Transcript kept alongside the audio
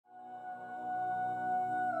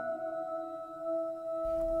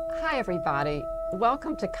Hi, everybody.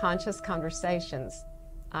 Welcome to Conscious Conversations.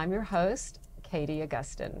 I'm your host, Katie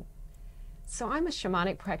Augustyn. So I'm a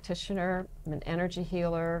shamanic practitioner, I'm an energy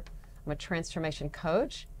healer, I'm a transformation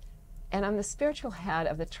coach, and I'm the spiritual head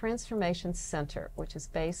of the Transformation Center, which is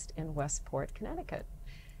based in Westport, Connecticut.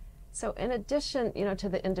 So in addition, to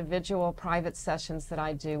the individual private sessions that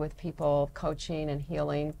I do with people, coaching and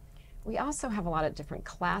healing, we also have a lot of different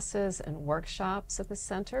classes and workshops at the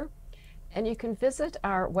center. And you can visit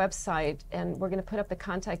our website, and we're going to put up the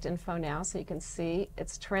contact info now so you can see.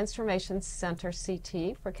 It's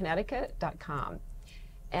transformationcenterct for Connecticut.com.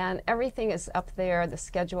 And everything is up there, the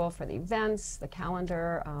schedule for the events, the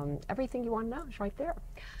calendar, everything you want to know is right there.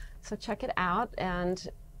 So check it out and,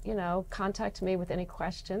 contact me with any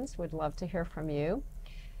questions. We'd love to hear from you.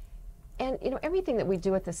 And, everything that we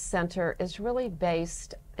do at the center is really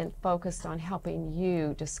based and focused on helping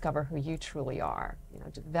you discover who you truly are,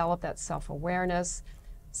 develop that self-awareness,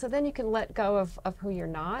 so then you can let go of who you're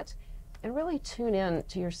not and really tune in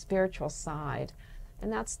to your spiritual side.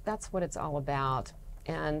 And that's what it's all about.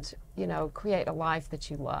 And, create a life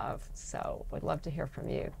that you love. So we'd love to hear from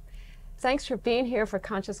you. Thanks for being here for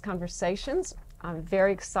Conscious Conversations. I'm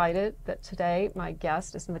very excited that today my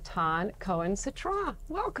guest is Matan Cohen-Citron.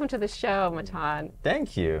 Welcome to the show, Matan.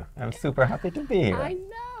 Thank you. I'm super happy to be here. I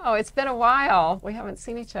know. It's been a while. We haven't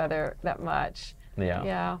seen each other that much. Yeah.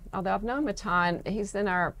 Yeah. Although I've known Matan, he's in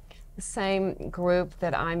the same group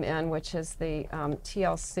that I'm in, which is the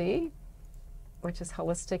TLC, which is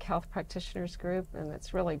Holistic Health Practitioners Group, and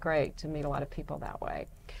it's really great to meet a lot of people that way.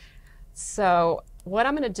 So what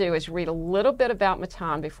I'm going to do is read a little bit about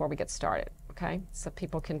Matan before we get started, okay? So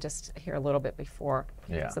people can just hear a little bit before.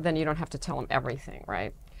 Yeah. So then you don't have to tell them everything,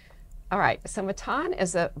 right? All right, so Matan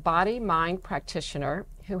is a body-mind practitioner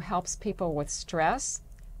who helps people with stress,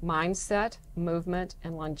 mindset, movement,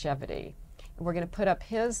 and longevity. And we're going to put up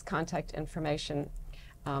his contact information.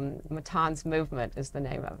 Matan's Movement is the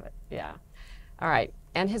name of it, yeah. All right,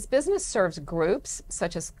 and his business serves groups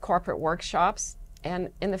such as corporate workshops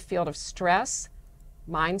and in the field of stress,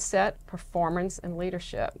 mindset, performance, and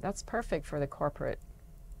leadership. That's perfect for the corporate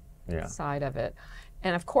side of it.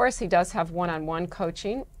 And of course, he does have one-on-one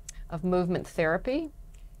coaching of movement therapy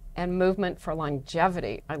and movement for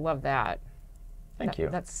longevity. I love that. Thank you.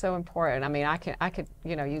 That's so important. I mean, I could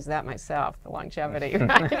use that myself, the longevity,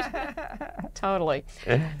 right? Totally.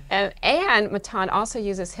 And Matan also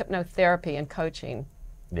uses hypnotherapy and coaching.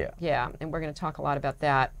 Yeah. Yeah, and we're going to talk a lot about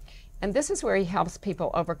that. And this is where he helps people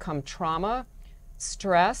overcome trauma,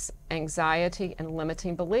 stress, anxiety, and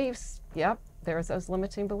limiting beliefs. Yep, there's those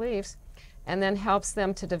limiting beliefs. And then helps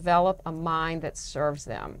them to develop a mind that serves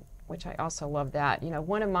them, which I also love that.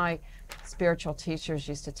 One of my spiritual teachers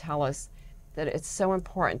used to tell us that it's so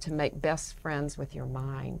important to make best friends with your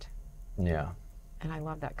mind. Yeah. And I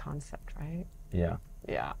love that concept, right? Yeah.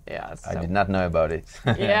 Yeah, yeah. I did not know about it.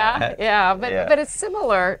 yeah, but it's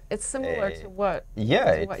similar. It's similar to what you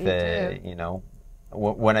do.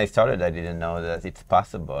 When I started, I didn't know that it's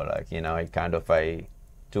possible. I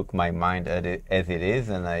took my mind as it is,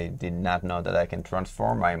 and I did not know that I can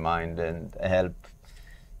transform my mind and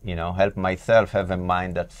help myself have a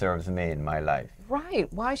mind that serves me in my life.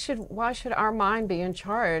 Right. Why should our mind be in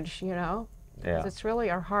charge, Because it's really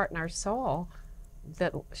our heart and our soul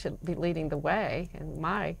that should be leading the way, in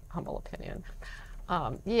my humble opinion.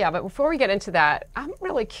 But before we get into that, I'm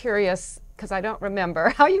really curious, because I don't remember,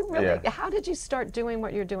 how did you start doing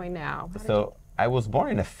what you're doing now? So I was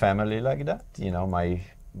born in a family like that. My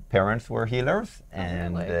parents were healers,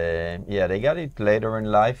 and they got it later in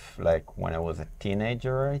life, like when I was a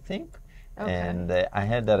teenager, I think. Okay. And I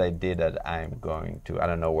had that idea that I'm going to, I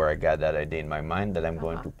don't know where I got that idea in my mind, that I'm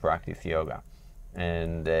going to practice yoga.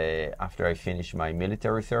 And after I finished my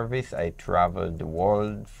military service, I traveled the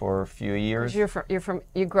world for a few years. You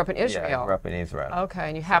grew up in Israel? Yeah, I grew up in Israel. Okay,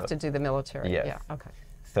 and you have to do the military. Yes. Yeah, okay.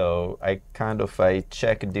 So I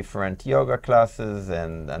checked different yoga classes,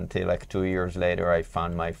 and until like 2 years later, I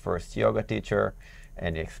found my first yoga teacher,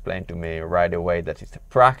 and he explained to me right away that it's a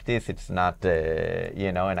practice. It's not,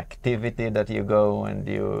 an activity that you go and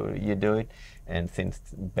you do it. And since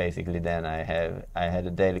basically then, I had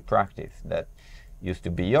a daily practice that used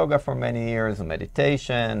to be yoga for many years,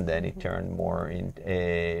 meditation. Then it turned more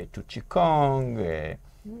into Qigong,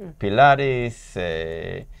 Pilates,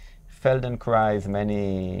 Feldenkrais,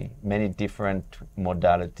 many different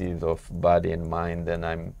modalities of body and mind, and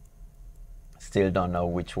I'm still don't know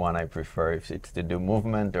which one I prefer, if it's to do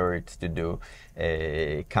movement or it's to do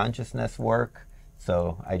consciousness work.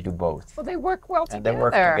 So I do both. Well, they work well together. And they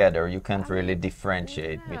work together. You can't really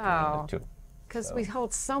differentiate between the two. Because we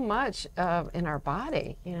hold so much in our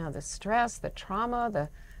body, the stress, the trauma,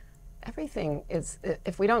 everything is,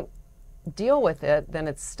 if we don't deal with it, then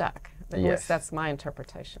it's stuck. At Yes. least that's my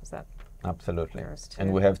interpretation. Is that Absolutely. yours too?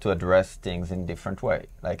 And we have to address things in different way.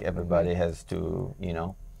 Like everybody has to,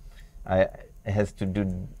 has to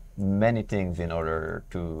do many things in order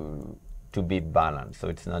to be balanced. So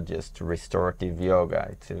it's not just restorative yoga.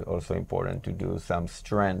 It's also important to do some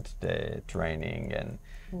strength training and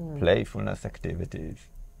playfulness activities.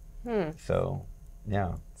 So,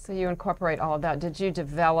 yeah. So you incorporate all of that. Did you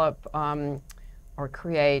develop or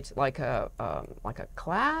create like a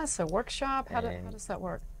class, a workshop? How does that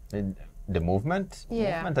work? The movement?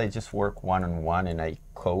 Yeah. Movement, I just work one-on-one and I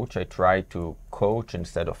coach. I try to coach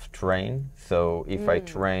instead of train. So if I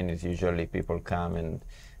train, it's usually people come and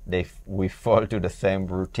we fall to the same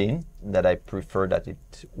routine that I prefer that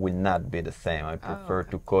it will not be the same. I prefer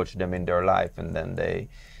to coach them in their life, and then they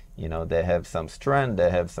have some strength, they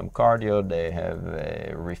have some cardio, they have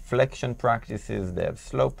reflection practices, they have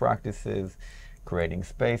slow practices, creating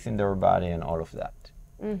space in their body and all of that.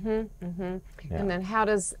 Yeah. Yeah. And then how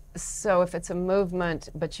does, so if it's a movement,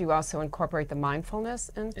 but you also incorporate the mindfulness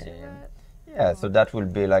into it? Yeah, so that will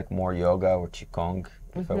be like more yoga or qigong.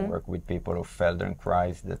 If I work with people of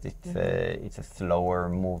Feldenkrais, that it's a slower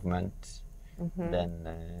movement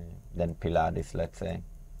than Pilates, let's say.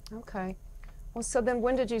 Okay. Well, so then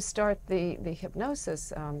when did you start the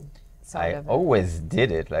hypnosis side I of it? always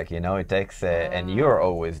did it, like, it takes, and you're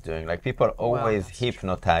always doing, like, people always that's true.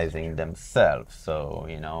 hypnotizing themselves. So,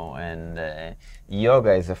 and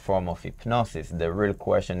yoga is a form of hypnosis. The real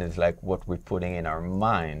question is, like, what we're putting in our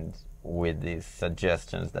mind with these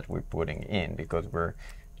suggestions that we're putting in, because we're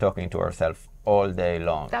talking to ourselves all day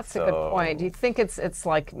long. That's a good point. Do you think it's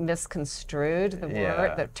like misconstrued, the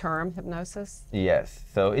Yeah. the term hypnosis? Yes,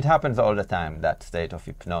 so it happens all the time, that state of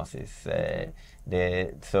hypnosis.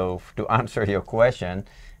 So to answer your question,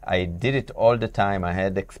 I did it all the time. I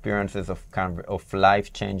had experiences of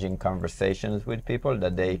life-changing conversations with people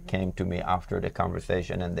that they came to me after the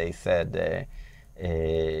conversation and they said,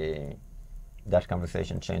 that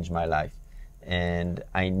conversation changed my life. And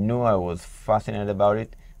I knew I was fascinated about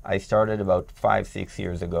it. I started about 5-6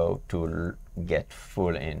 years ago to get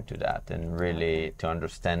full into that and really to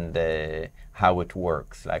understand how it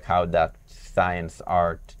works, like how that science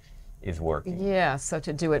art is working. Yeah, so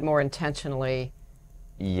to do it more intentionally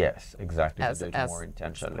Yes, exactly. as, to do it more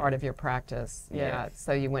intentionally. part of your practice. Yeah, Yes.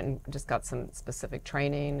 so you went and just got some specific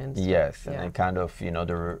training and stuff. Yes, and Yeah. I kind of,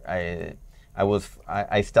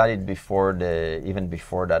 I studied even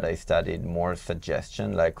before that, I studied more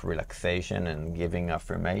suggestion, like relaxation and giving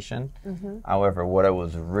affirmation. However, what I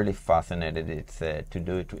was really fascinated, it's to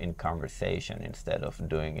do it in conversation instead of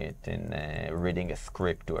doing it in reading a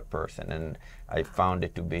script to a person. And I found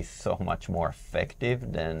it to be so much more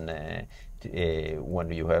effective than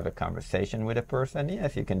when you have a conversation with a person.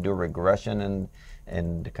 Yes, you can do regression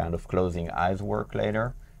and kind of closing eyes work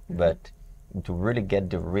later, but to really get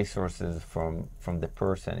the resources from the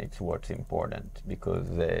person, it's what's important, because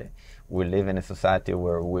we live in a society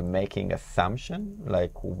where we're making assumption,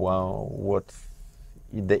 like, well, what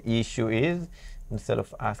the issue is, instead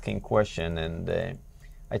of asking question. And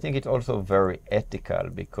I think it's also very ethical,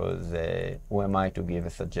 because who am I to give a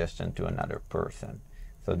suggestion to another person?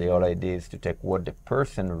 So the whole idea is to take what the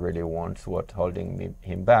person really wants, what holding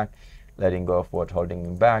him back, letting go of what holding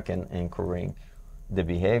him back, and anchoring the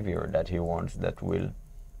behavior that he wants that will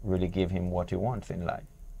really give him what he wants in life.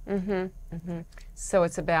 So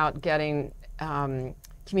it's about getting,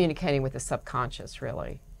 communicating with the subconscious,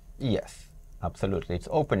 really. Yes, absolutely. It's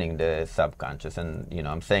opening the subconscious. And,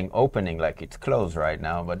 I'm saying opening like it's closed right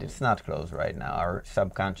now, but it's not closed right now. Our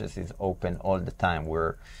subconscious is open all the time.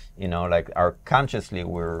 We're, like consciously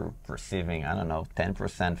we're perceiving, 10%,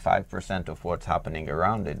 5% of what's happening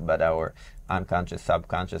around it, but our unconscious,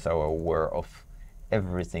 subconscious are aware of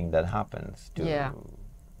everything that happens to,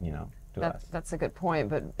 to us. That's a good point,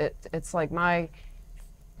 but it's like my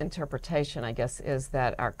interpretation, I guess, is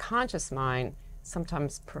that our conscious mind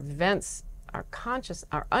sometimes prevents our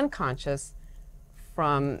unconscious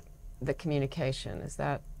from the communication. Is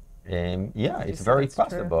that? Yeah, it's very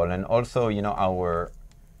possible. True. And also, our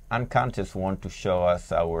unconscious want to show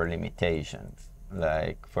us our limitations.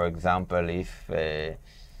 Like, for example, if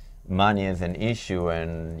money is an issue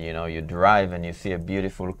and you drive and you see a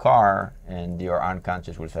beautiful car, and your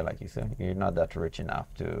unconscious will say, like, you're not that rich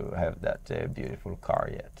enough to have that beautiful car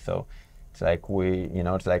yet. So it's like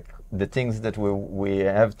it's like the things that we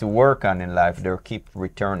have to work on in life, they keep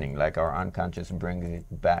returning, like our unconscious brings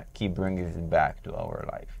it back, keep bringing it back to our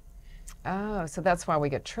life. Oh, so that's why we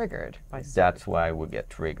get triggered. That's why we get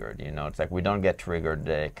triggered. It's like we don't get triggered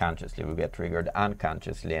consciously, we get triggered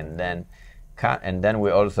unconsciously, and then and then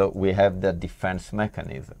we have the defense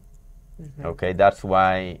mechanism. Mm-hmm. Okay, that's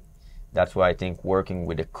why I think working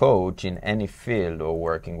with a coach in any field or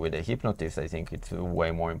working with a hypnotist, I think it's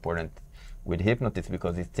way more important with hypnotists,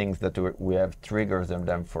 because it's things that we have triggers in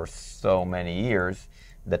them for so many years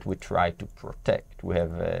that we try to protect. We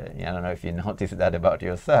have, I don't know if you notice that about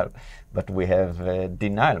yourself, but we have a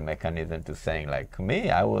denial mechanism to saying, like, me,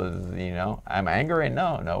 I was, I'm angry.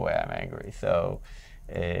 No way I'm angry. So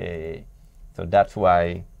that's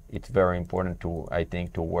why it's very important I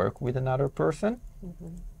think, to work with another person.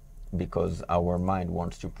 Mm-hmm. Because our mind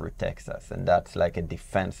wants to protect us, and that's like a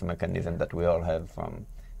defense mechanism that we all have from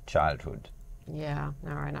childhood. Yeah,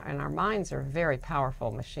 and our minds are very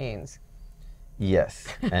powerful machines. Yes,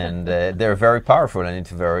 and they're very powerful, and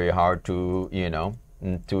it's very hard to,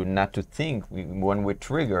 not to think. When we're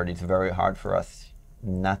triggered, it's very hard for us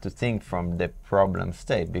not to think from the problem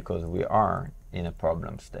state, because we are in a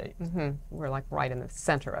problem state. Mm-hmm. We're like right in the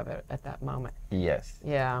center of it at that moment. Yes.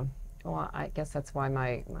 Yeah. Well, I guess that's why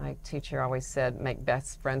my teacher always said, make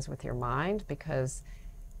best friends with your mind, because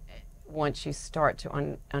once you start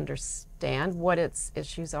to understand what its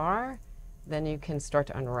issues are, then you can start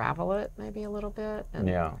to unravel it maybe a little bit and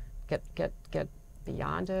get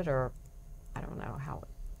beyond it, or I don't know how.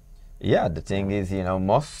 Yeah, the thing is,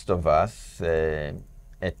 most of us,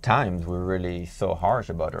 at times, we're really so harsh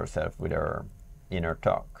about ourselves with our inner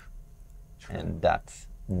talk. True. And that's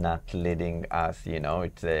not leading us, it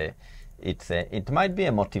might be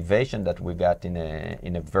a motivation that we got in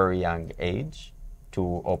a very young age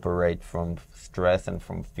to operate from stress and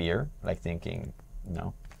from fear, like thinking,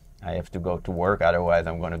 I have to go to work, otherwise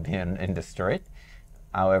I'm going to be in the street.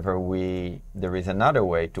 However, there is another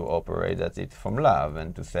way to operate, that it's from love,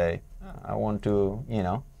 and to say, I want to,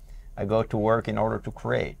 I go to work in order to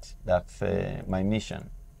create. That's my mission.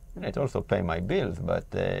 And it also pay my bills, but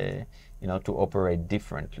to operate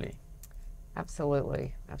differently.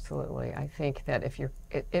 Absolutely, absolutely. I think that if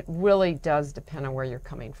it really does depend on where you're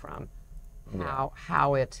coming from,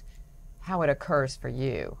 how it occurs for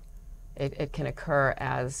you. It can occur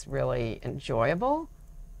as really enjoyable,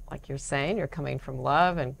 like you're saying, you're coming from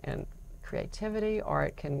love and creativity, or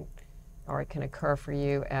it can occur for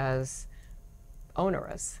you as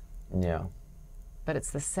onerous. Yeah. But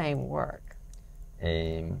it's the same work.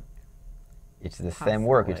 It's the same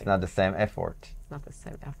work. It's not the same effort. It's not the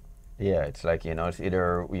same effort. Yeah, it's like, it's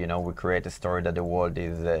either, we create a story that the world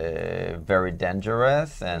is very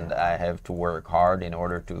dangerous and I have to work hard in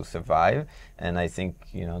order to survive. And I think,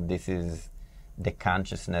 this is the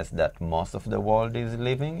consciousness that most of the world is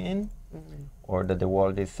living in, mm-hmm. or that the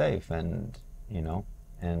world is safe. And, the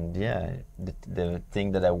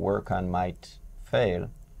thing that I work on might fail,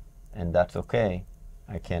 and that's okay.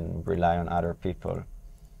 I can rely on other people,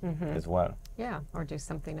 mm-hmm. as well. Yeah, or do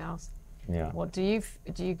something else. Yeah. Well, do you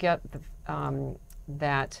get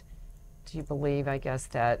that? Do you believe, I guess,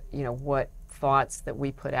 that what thoughts that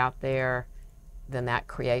we put out there, then that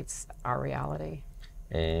creates our reality?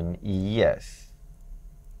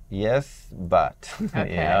 Yes, but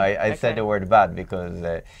okay. I said the word "but"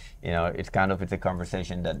 because it's a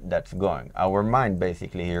conversation that's going. Our mind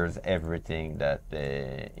basically hears everything that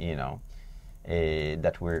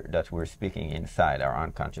that we're speaking inside. Our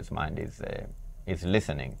unconscious mind is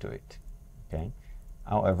listening to it. Okay.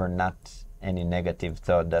 However, not any negative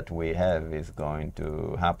thought that we have is going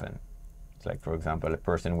to happen. It's like, for example, a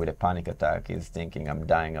person with a panic attack is thinking, I'm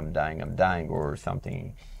dying, or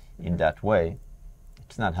something in that way.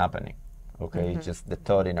 It's not happening. Okay, mm-hmm. It's just the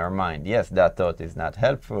thought in our mind. Yes, that thought is not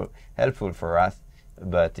helpful for us,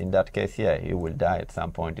 but in that case, he will die at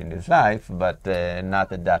some point in his life, but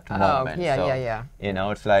not at that moment. Yeah.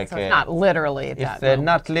 It's like... So it's not literally at that moment. It's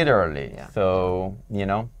not literally. Yeah. So,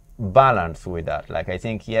 balance with that. Like, I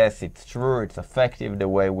think, yes, it's true, it's effective the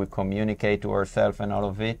way we communicate to ourselves and all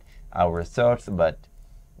of it, our thoughts, but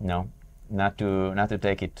not to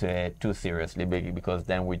take it too seriously, because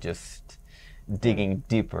then we're just digging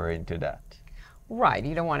deeper into that. Right.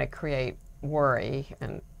 You don't want to create worry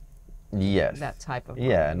and that type of worry.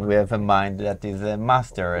 Yeah, and we have a mind that is a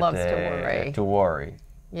master to worry.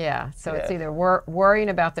 Yeah, so it's either worrying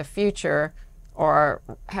about the future or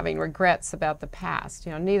having regrets about the past.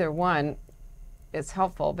 Neither one is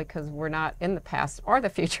helpful, because we're not in the past or the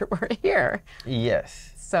future, we're here.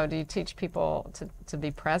 Yes. So do you teach people to be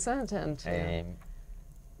present and to...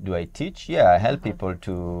 Do I teach? Yeah, I help people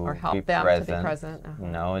to or help be them present. To be present. Uh-huh.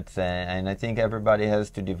 No, it's and I think everybody has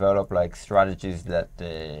to develop like strategies that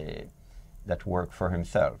work for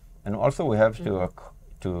himself. And also we have to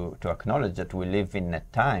acknowledge that we live in a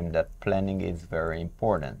time that planning is very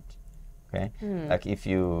important. Okay, like if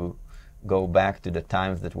you go back to the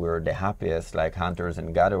times that we were the happiest, like hunters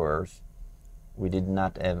and gatherers, we did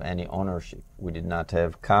not have any ownership. We did not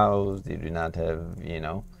have cows. We did not have, we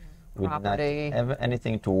did not have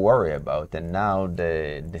anything to worry about. And now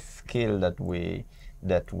the skill that we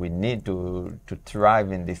need to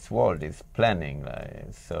thrive in this world is planning.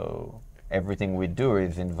 So everything we do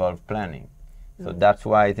is involve planning. So that's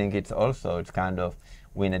why I think it's kind of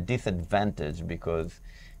we're in a disadvantage, because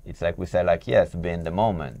it's like we say, like, yes, be in the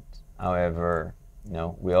moment. However,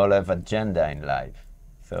 we all have agenda in life.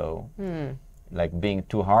 So like being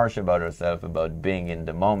too harsh about ourselves, about being in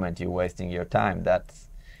the moment, you're wasting your time. That's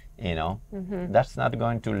that's not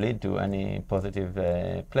going to lead to any positive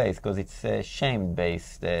place, because it's a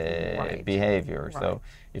shame-based behavior. Right. So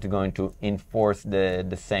it's going to enforce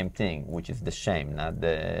the same thing, which is the shame, not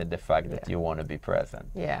the fact that you want to be present.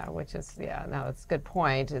 Yeah, which is, no, it's a good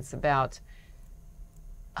point. It's about,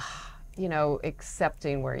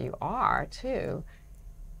 accepting where you are, too.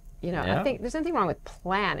 I think there's nothing wrong with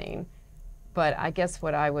planning, but I guess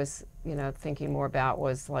what I was, thinking more about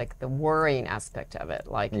was like the worrying aspect of it.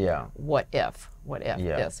 Like, what if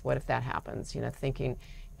this, what if that happens, thinking,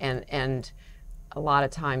 and a lot of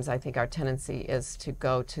times I think our tendency is to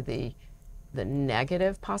go to the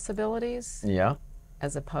negative possibilities,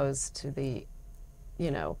 as opposed to the,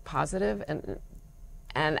 positive,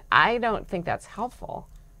 and I don't think that's helpful.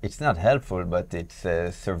 It's not helpful, but it's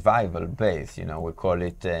survival based. We call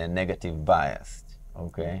it negative bias.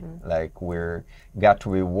 Okay, like we're got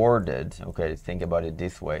rewarded. Okay, think about it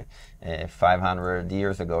this way: 500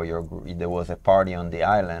 years ago, there was a party on the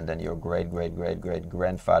island, and your great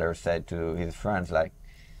grandfather said to his friends, like,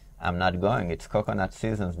 "I'm not going. It's coconut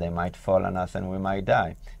seasons. They might fall on us, and we might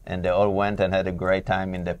die." And they all went and had a great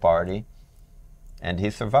time in the party, and he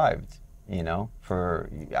survived. For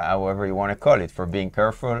however you want to call it, for being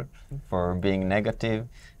careful, for being negative.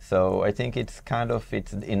 So I think it's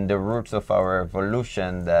in the roots of our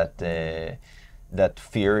evolution that that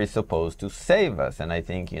fear is supposed to save us. And I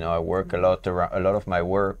think I work a lot of my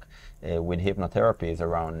work with hypnotherapy is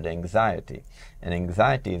around anxiety, and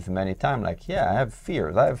anxiety is many times like, I have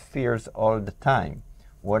fears. I have fears all the time.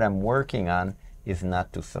 What I'm working on is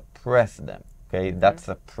not to suppress them. Okay, that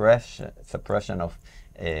suppression of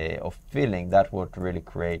feeling, that's what really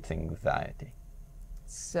creates anxiety.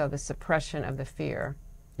 So the suppression of the fear.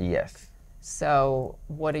 Yes. So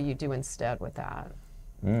what do you do instead with that?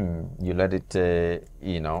 You let it,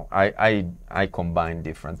 I combine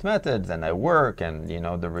different methods, and I work, and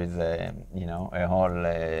there is a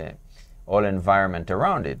whole environment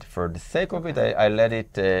around it. For the sake of it, I let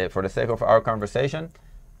it, for the sake of our conversation,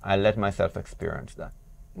 I let myself experience that.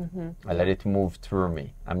 I let it move through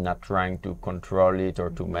me. I'm not trying to control it or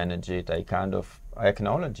to manage it. I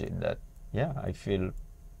acknowledge it, that I feel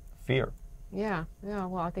fear. Yeah.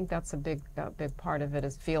 Well, I think that's a big part of it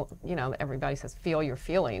is feel. Everybody says feel your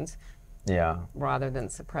feelings. Yeah. Rather than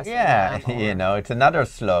suppressing them. It's another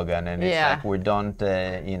slogan, and it's like we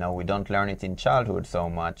don't learn it in childhood so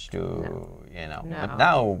much But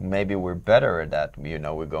now maybe we're better at that.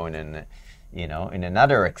 We're going in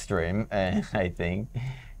another extreme, I think,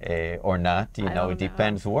 or not. It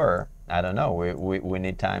depends where. I don't know. We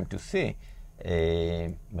need time to see.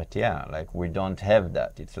 But like we don't have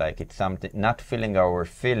that. It's like it's something. Not feeling our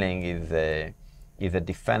feeling is a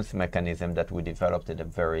defense mechanism that we developed at a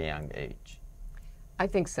very young age. I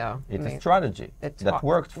think so. It's a strategy that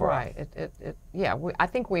worked for us. Right. I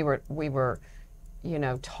think we were,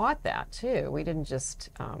 taught that too. We didn't just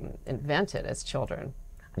invent it as children.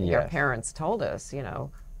 Your parents told us,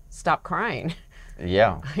 stop crying.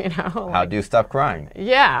 Yeah. How do you stop crying?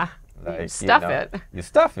 Yeah. Like, you stuff it. You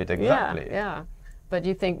stuff it, exactly. Yeah. But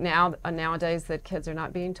you think nowadays that kids are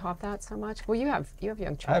not being taught that so much? Well, you have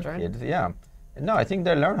young children. I have kids, yeah. No, I think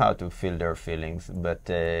they learn how to feel their feelings, but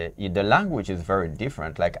the language is very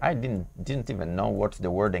different. Like I didn't even know what the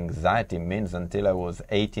word anxiety means until I was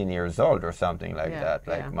 18 years old or something like that.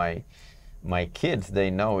 Like my kids, they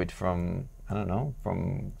know it from, I don't know,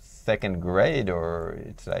 from second grade, or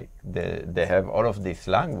it's like they have all of this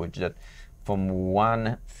language that from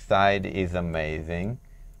one side is amazing,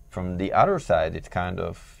 from the other side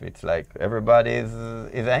it's like everybody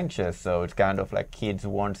is anxious, so it's kind of like kids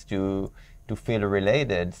wants to feel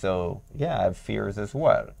related, so I have fears as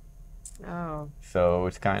well. So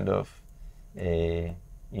it's kind of it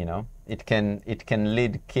can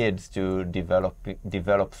lead kids to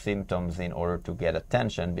develop symptoms in order to get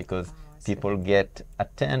attention, because people get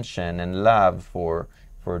attention and love for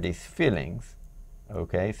these feelings.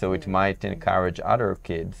 Okay, so it might encourage other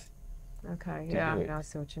kids. Okay, I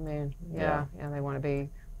see what you mean. Yeah, they want to be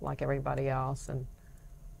like everybody else, and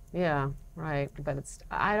Yeah, right. But it's,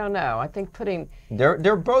 I don't know. I think putting,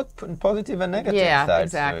 They're both positive and negative yeah, sides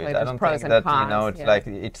exactly. to it. I There's don't pros think and that, cons. it's Yeah. like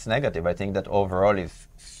it's negative. I think that overall is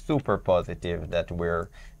super positive that we're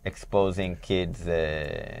exposing kids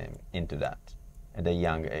into that at a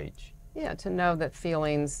young age. Yeah, to know that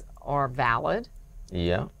feelings are valid,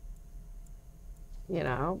 Yeah.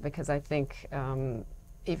 because I think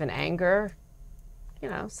even anger,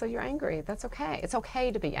 so you're angry. That's okay. It's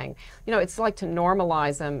okay to be angry. It's like to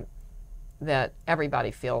normalize them that everybody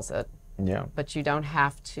feels it, Yeah. but you don't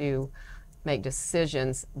have to make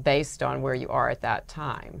decisions based on where you are at that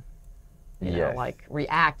time. Yes. Like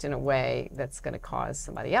react in a way that's going to cause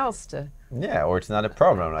somebody else to. Yeah, or it's not a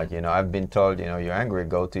problem. Like, I've been told, you're angry,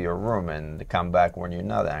 go to your room and come back when you're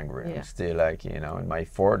not angry. Yeah. I'm still like, in my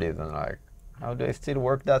 40s and like, how do I still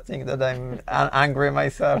work that thing that I'm angry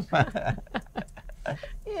myself?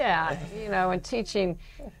 Yeah, and teaching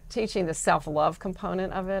the self-love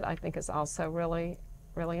component of it, I think, is also really,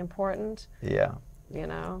 really important. Yeah.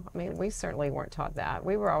 I mean, we certainly weren't taught that.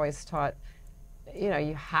 We were always taught,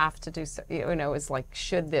 you have to do, it's like,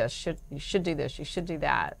 you should do this, you should do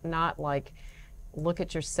that. Not like, look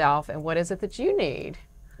at yourself and what is it that you need,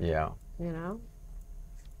 Yeah.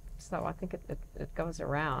 So I think it goes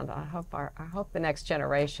around. I hope the next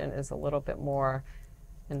generation is a little bit more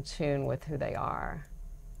in tune with who they are.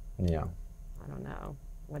 Yeah. I don't know.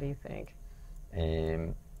 What do you think?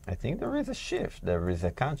 I think there is a shift. There is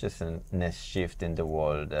a consciousness shift in the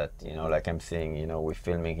world that, like I'm saying, we're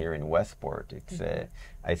filming here in Westport. It's,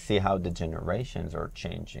 I see how the generations are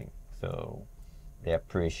changing. So they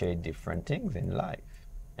appreciate different things in life.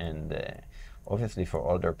 And obviously for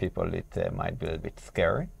older people, it might be a bit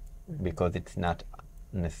scary because it's not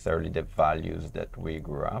necessarily the values that we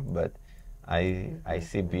grew up, but I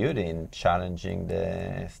see beauty in challenging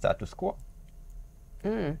the status quo.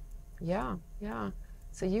 Yeah, yeah.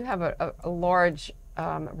 So you have a large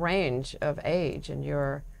range of age in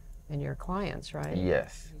your clients, right?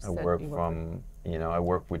 Yes, You I said work you work from, I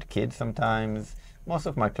work with kids sometimes. Most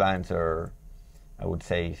of my clients are, I would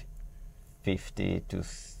say, 50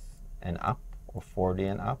 and up, or 40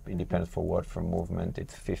 and up. It depends for what. For movement,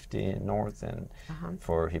 it's 50 north, and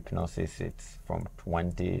for hypnosis, it's from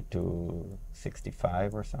 20 to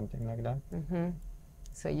 65 or something like that.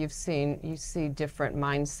 So you see different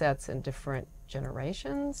mindsets in different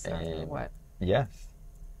generations, or what? Yes.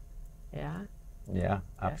 Yeah. Yeah,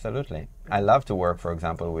 absolutely. I love to work, for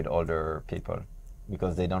example, with older people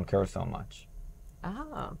because they don't care so much.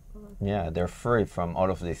 Oh. Yeah, they're free from all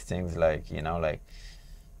of these things, like, like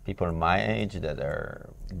people my age that are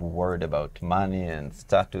worried about money and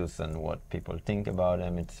status and what people think about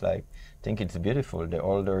them. It's like, I think it's beautiful. The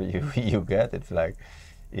older you get, it's like,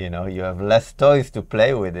 you have less toys to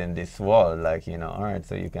play with in this world. Like, all right,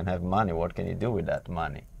 so you can have money. What can you do with that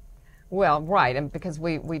money? Well, right, and because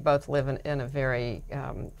we both live in a very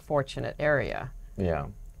fortunate area. Yeah.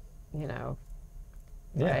 Yeah,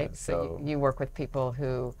 right? So you work with people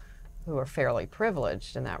who are fairly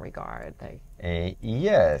privileged in that regard.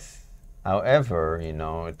 Yes. However,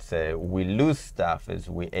 it's we lose stuff as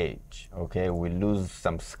we age. Okay, we lose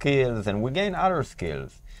some skills and we gain other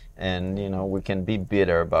skills, and we can be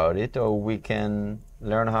bitter about it, or we can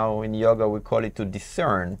learn how in yoga we call it to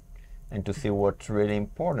discern and to see what's really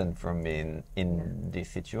important for me in this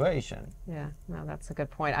situation. Yeah, no, that's a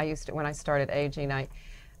good point. When I started aging, I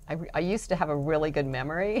used to have a really good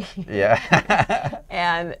memory. Yeah.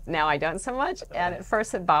 And now I don't so much. And at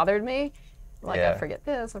first it bothered me. Like, Yeah. I forget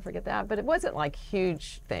this, I forget that. But it wasn't like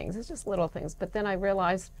huge things. It's just little things. But then I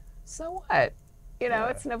realized, so what? Yeah.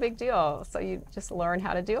 It's no big deal. So you just learn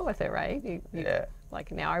how to deal with it, right? Yeah.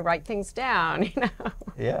 Like now I write things down,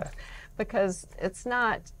 Yeah. Because it's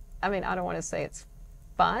not, I mean, I don't want to say it's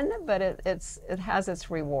fun, but it has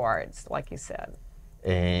its rewards, like you said.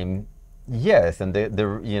 Yes, and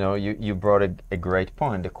you brought a great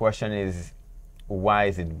point. The question is, why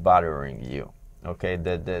is it bothering you? Okay,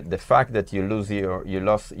 the fact that you're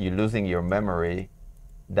losing your memory,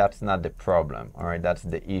 that's not the problem. All right, that's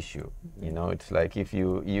the issue. It's like if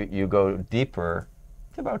you go deeper,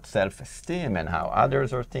 it's about self-esteem and how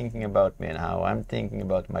others are thinking about me and how I'm thinking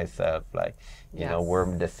about myself. Like, where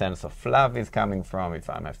the sense of love is coming from, if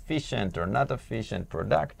I'm efficient or not efficient,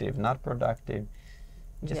 productive, not productive.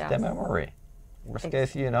 Just the memory. Worst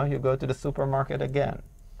case, you go to the supermarket again.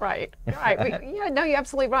 Right. You're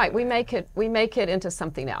absolutely right. We make it into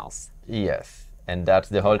something else. Yes, and that's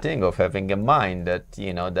the whole thing of having a mind that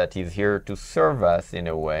that is here to serve us in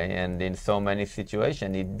a way, and in so many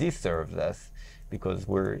situations it deserves us because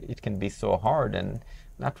it can be so hard and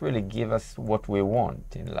not really give us what we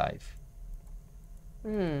want in life.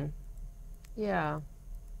 Yeah.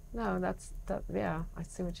 No, yeah, I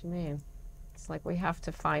see what you mean. It's like we have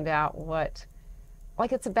to find out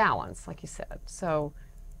like it's a balance, like you said. So,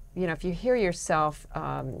 if you hear yourself,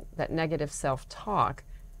 that negative self-talk,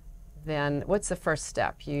 then what's the first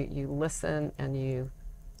step? You listen and you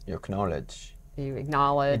acknowledge. You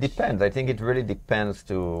acknowledge. It depends. I think it really depends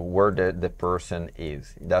to where the person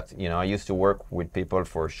is. That's, I used to work with people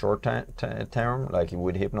for a short term, like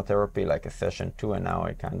with hypnotherapy, like a session 2, and now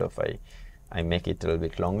I make it a little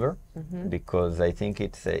bit longer because I think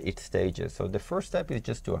it's stages. So the first step is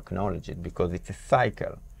just to acknowledge it because it's a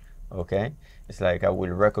cycle. Okay, it's like I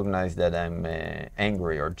will recognize that I'm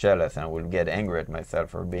angry or jealous, and I will get angry at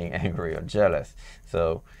myself for being angry or jealous.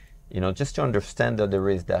 So, just to understand that there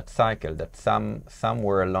is that cycle, that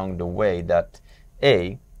somewhere along the way that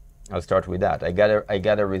I'll start with that. I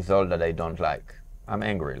got a result that I don't like. I'm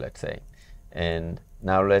angry, let's say, and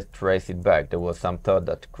now let's trace it back. There was some thought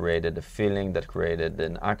that created a feeling, that created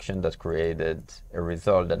an action, that created a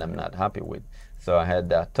result that I'm not happy with. So I had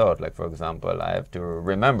that thought, like for example, I have to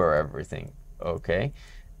remember everything, okay?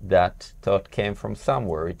 That thought came from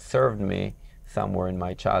somewhere. It served me somewhere in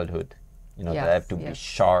my childhood. That I have to be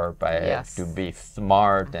sharp, I have to be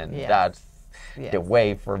smart, and that's the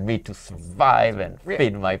way for me to survive and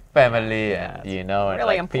feed my family, and and really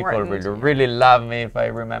like people really love me if I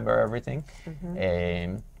remember everything.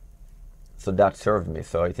 So that served me.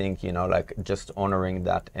 So I think, like just honoring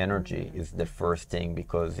that energy is the first thing,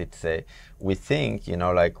 because it's we think,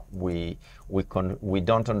 like we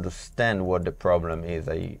don't understand what the problem is.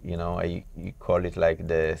 You call it like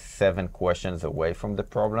the 7 questions away from the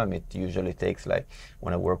problem. It usually takes, like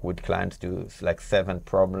when I work with clients, it's like 7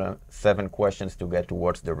 questions to get to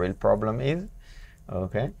what the real problem is.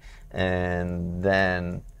 Okay. And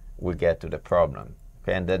then we get to the problem.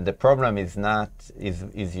 Okay, and then the problem is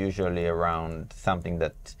usually around something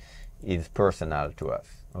that is personal to us.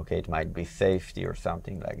 Okay, it might be safety or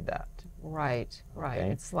something like that. Right. Okay?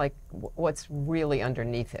 It's like what's really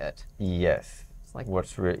underneath it. Yes. It's like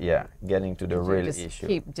getting to the real issue. Just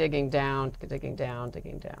keep digging down, digging down,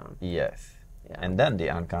 digging down. Yes. Yeah. And then the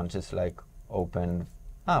unconscious open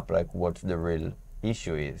up, like what the real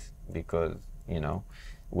issue is, because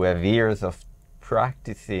we have years of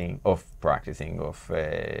practicing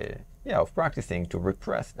to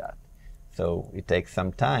repress that. So it takes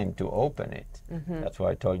some time to open it. That's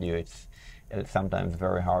why I told you it's sometimes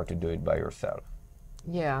very hard to do it by yourself.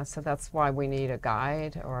 Yeah, so that's why we need a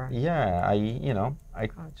guide, or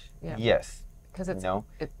coach. Yes, because it's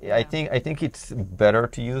I think it's better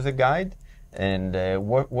to use a guide. And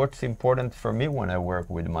what's important for me when I work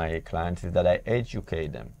with my clients is that I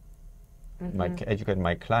educate them. Educate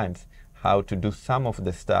my clients how to do some of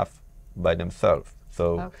the stuff by themselves.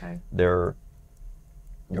 So they're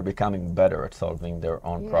becoming better at solving their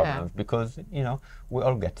own problems, because we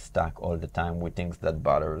all get stuck all the time with things that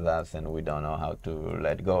bother us, and we don't know how to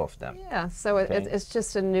let go of them. Yeah, so it's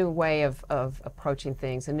just a new way of approaching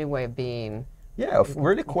things, a new way of being. Yeah, of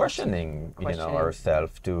really questioning.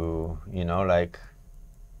 Ourselves to, like,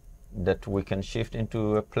 that we can shift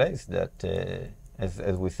into a place that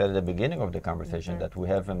as we said at the beginning of the conversation, that we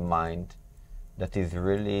have a mind that is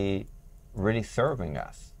really, really serving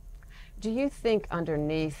us. Do you think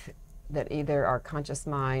underneath that either our conscious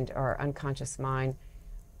mind or unconscious mind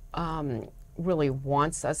really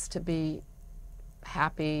wants us to be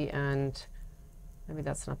happy, and maybe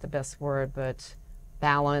that's not the best word, but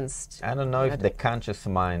balanced? I don't know if the conscious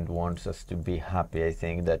mind wants us to be happy. I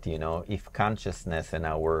think that, if consciousness and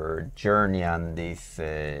our journey on this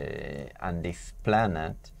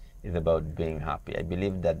planet is about being happy, I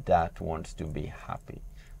believe that wants to be happy.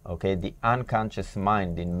 Okay, the unconscious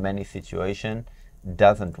mind in many situations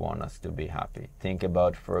doesn't want us to be happy. Think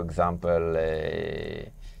about, for example,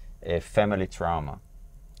 a family trauma.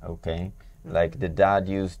 Okay, like the dad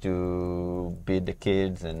used to beat the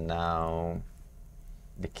kids, and now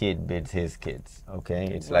the kid beats his kids. Okay,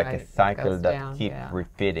 it's like a cycle that keeps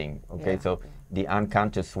repeating. Okay, so the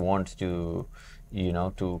unconscious wants to,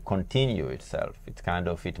 to continue itself. It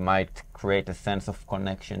might create a sense of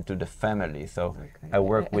connection to the family. So I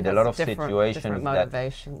work with a lot of situations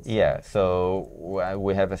motivations. So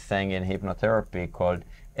we have a saying in hypnotherapy called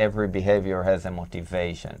every behavior has a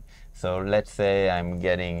motivation. So let's say I'm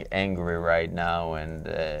getting angry right now, and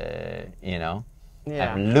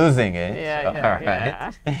I'm losing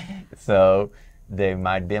it. So there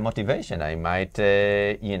might be a motivation. I might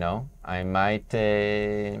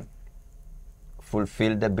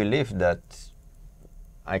fulfill the belief that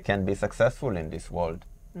I can be successful in this world.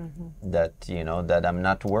 That that I'm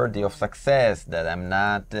not worthy of success. That I'm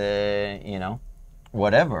not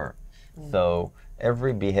whatever. So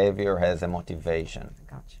every behavior has a motivation.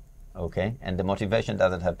 Gotcha. Okay, and the motivation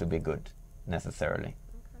doesn't have to be good necessarily.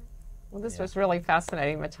 Well, this was really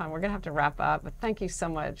fascinating, Matan. We're going to have to wrap up, but thank you so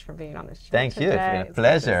much for being on the show. Thank you. Today. It's been a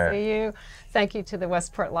pleasure. Good to see you. Thank you to the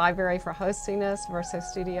Westport Library for hosting us, Verso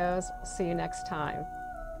Studios. See you next time.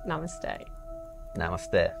 Namaste.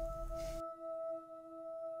 Namaste.